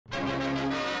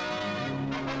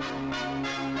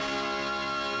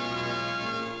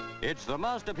It's the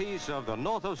masterpiece of the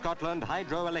North of Scotland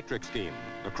Hydroelectric scheme,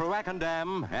 the Cruachan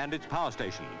Dam and its power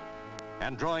station.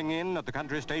 And drawing in at the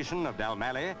country station of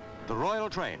Dalmally, the royal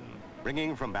train,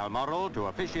 bringing from Balmoral to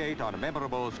officiate on a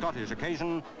memorable Scottish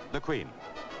occasion, the Queen.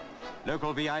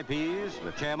 Local VIPs,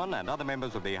 the chairman and other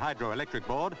members of the Hydroelectric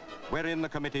board were in the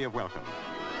committee of welcome.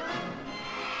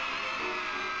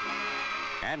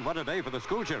 And what a day for the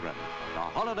school children. A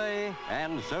holiday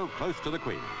and so close to the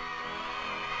Queen.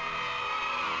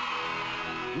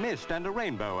 Mist and a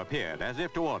rainbow appeared as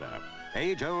if to order,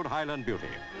 age-old Highland beauty.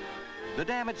 The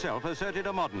dam itself asserted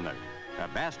a modern note, a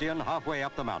bastion halfway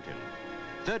up the mountain.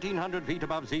 1,300 feet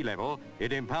above sea level,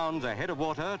 it impounds a head of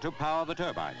water to power the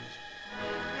turbines.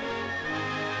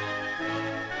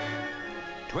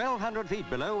 1,200 feet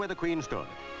below where the Queen stood,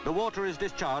 the water is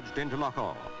discharged into Loch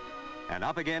Awe. And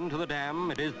up again to the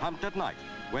dam, it is pumped at night,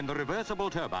 when the reversible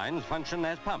turbines function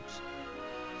as pumps.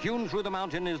 Hewn through the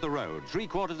mountain is the road,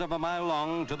 3/4 of a mile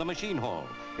long, to the machine hall,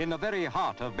 in the very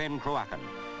heart of Ben Cruachan.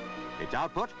 Its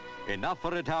output, enough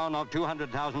for a town of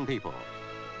 200,000 people.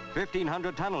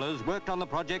 1,500 tunnellers worked on the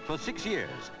project for 6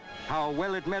 years. How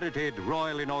well it merited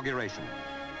royal inauguration.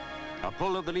 A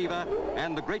pull of the lever,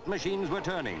 and the great machines were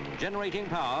turning, generating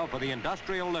power for the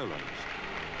industrial lowlands.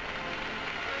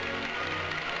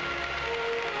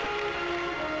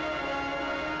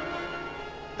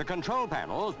 The control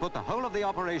panels put the whole of the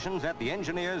operations at the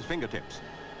engineers' fingertips.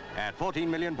 At £14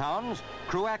 million,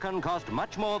 Cruachan cost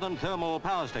much more than thermal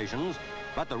power stations,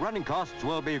 but the running costs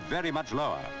will be very much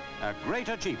lower. A great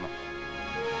achievement.